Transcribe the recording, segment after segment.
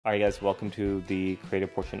Alright guys, welcome to the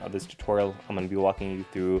creative portion of this tutorial. I'm going to be walking you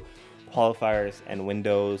through qualifiers and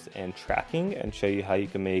windows and tracking and show you how you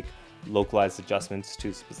can make localized adjustments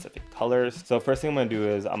to specific colors. So first thing I'm going to do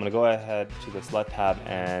is I'm going to go ahead to this LUT tab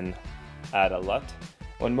and add a LUT.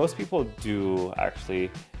 What most people do actually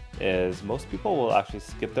is most people will actually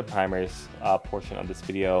skip the primary portion of this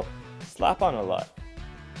video, slap on a LUT,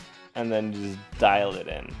 and then just dial it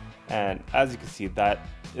in. And as you can see, that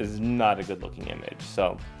is not a good looking image.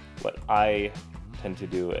 So what I tend to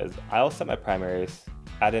do is I'll set my primaries,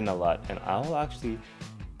 add in a LUT, and I'll actually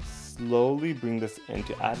slowly bring this in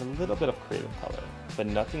to add a little bit of creative color, but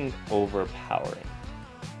nothing overpowering.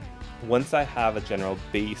 Once I have a general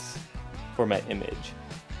base for my image,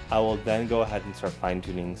 I will then go ahead and start fine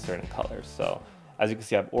tuning certain colors. So as you can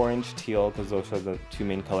see, I have orange, teal, because those are the two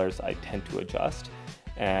main colors I tend to adjust.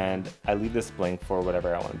 And I leave this blank for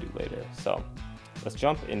whatever I want to do later. So let's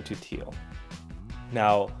jump into teal.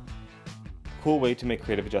 Now, a cool way to make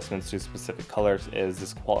creative adjustments to specific colors is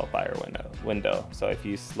this qualifier window. So if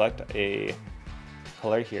you select a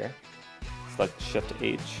color here, select Shift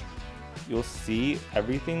H, you'll see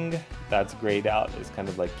everything that's grayed out is kind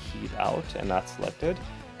of like keyed out and not selected.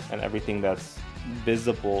 And everything that's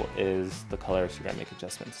visible is the colors you're gonna make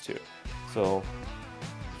adjustments to. So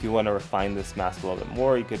if you want to refine this mask a little bit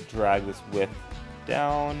more, you could drag this width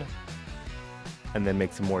down and then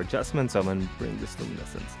make some more adjustments. So I'm going to bring this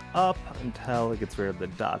luminescence up until it gets rid of the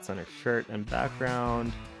dots on her shirt and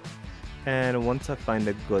background. And once I find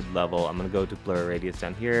a good level, I'm going to go to blur radius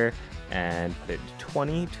down here and put it to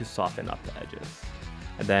 20 to soften up the edges.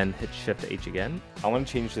 And then hit Shift H again. I want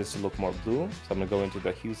to change this to look more blue. So I'm going to go into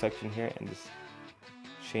the hue section here and just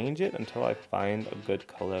change it until I find a good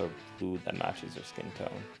color of blue that matches your skin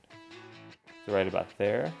tone. So right about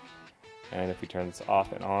there. And if we turn this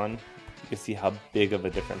off and on, you can see how big of a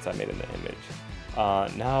difference I made in the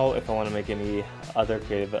image. Now, if I want to make any other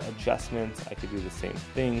creative adjustments, I could do the same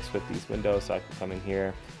things with these windows. So I could come in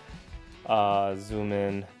here, zoom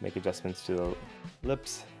in, make adjustments to the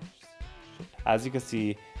lips. As you can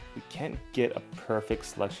see, we can't get a perfect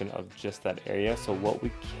selection of just that area. So what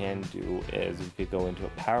we can do is we could go into a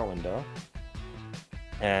power window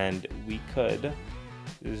and we could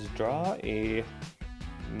just draw a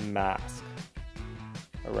mask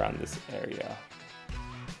around this area.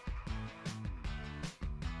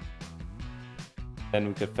 Then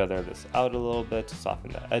we could feather this out a little bit to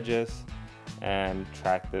soften the edges and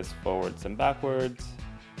track this forwards and backwards.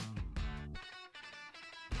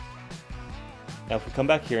 Now if we come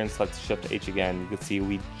back here and select Shift H again, you can see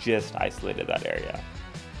we just isolated that area.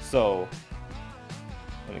 So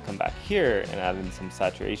when we come back here and add in some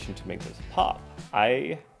saturation to make this pop,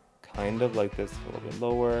 I kind of like this a little bit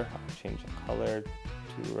lower. I'll change the color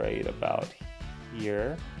to right about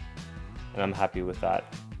here, and I'm happy with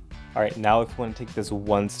that. All right, now if we want to take this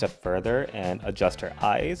one step further and adjust her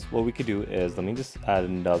eyes, what we could do is, let me just add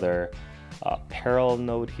another parallel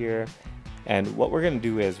node here. And what we're going to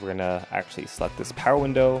do is we're going to actually select this power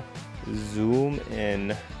window, zoom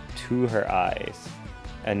in to her eyes,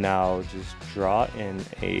 and now just draw in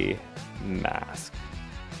a mask.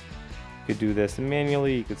 You could do this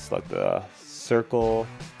manually, you could select the circle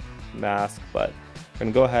mask, but we're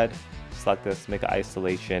going to go ahead, select this, make an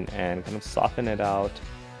isolation, and kind of soften it out.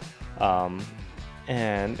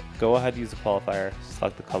 And go ahead, use the qualifier,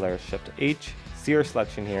 select the color, Shift H, see our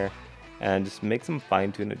selection here, and just make some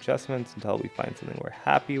fine-tune adjustments until we find something we're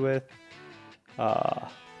happy with.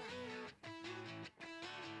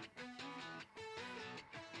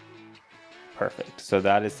 Perfect. So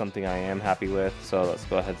that is something I am happy with. So let's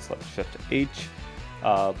go ahead and select Shift H,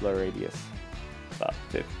 blur radius about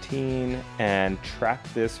 15, and track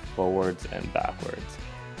this forwards and backwards.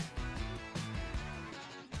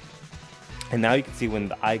 And now you can see when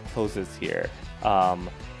the eye closes here,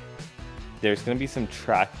 there's going to be some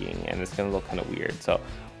tracking and it's going to look kind of weird. So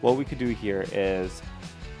what we could do here is,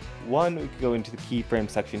 one, we could go into the keyframe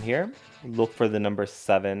section here, look for the number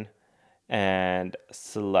 7 and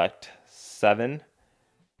select 7,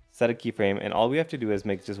 set a keyframe, and all we have to do is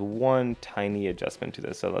make just one tiny adjustment to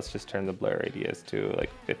this. So let's just turn the blur radius to like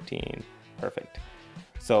 15. Perfect.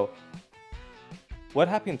 So what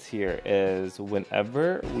happens here is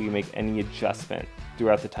whenever we make any adjustment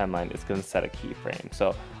throughout the timeline, it's going to set a keyframe.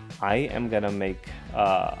 So I am going to make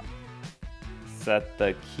set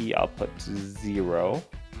the key output to 0,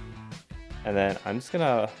 and then I'm just going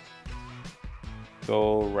to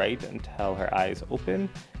go right until her eyes open,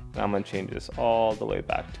 and I'm going to change this all the way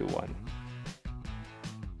back to 1.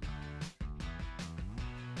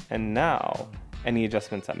 And now any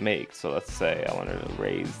adjustments I make, so let's say I want to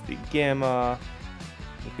raise the gamma,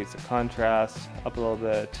 increase the contrast up a little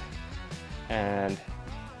bit, and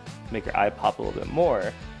make her eye pop a little bit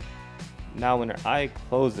more. Now when her eye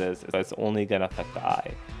closes, it's only gonna affect the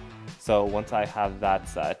eye. So once I have that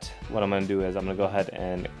set, what I'm gonna do is I'm gonna go ahead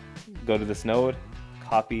and go to this node,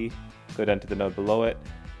 copy, go down to the node below it,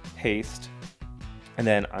 paste, and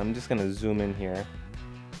then I'm just gonna zoom in here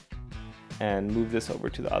and move this over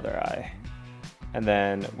to the other eye. And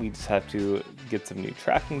then we just have to get some new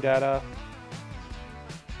tracking data.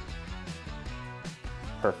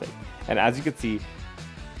 Perfect. And as you can see,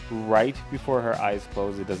 right before her eyes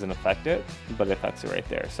close, it doesn't affect it, but it affects it right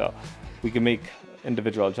there. So we can make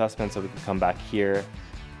individual adjustments. So we can come back here,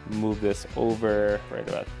 move this over right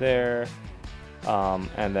about there,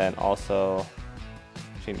 and then also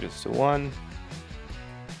change this to 1.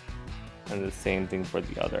 And the same thing for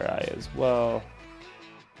the other eye as well.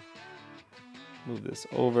 Move this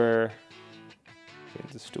over,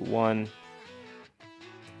 change this to 1. Let's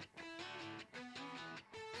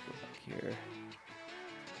go back here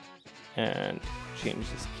and change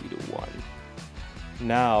this key to 1.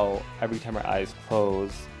 Now, every time our eyes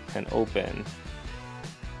close and open,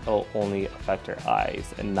 it'll only affect our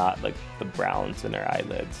eyes and not like the browns in our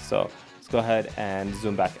eyelids. So let's go ahead and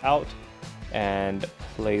zoom back out and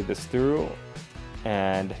play this through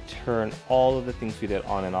and turn all of the things we did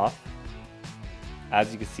on and off.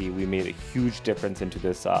 As you can see, we made a huge difference into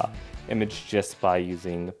this image just by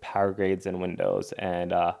using power grades in Windows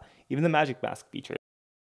and even the magic mask feature.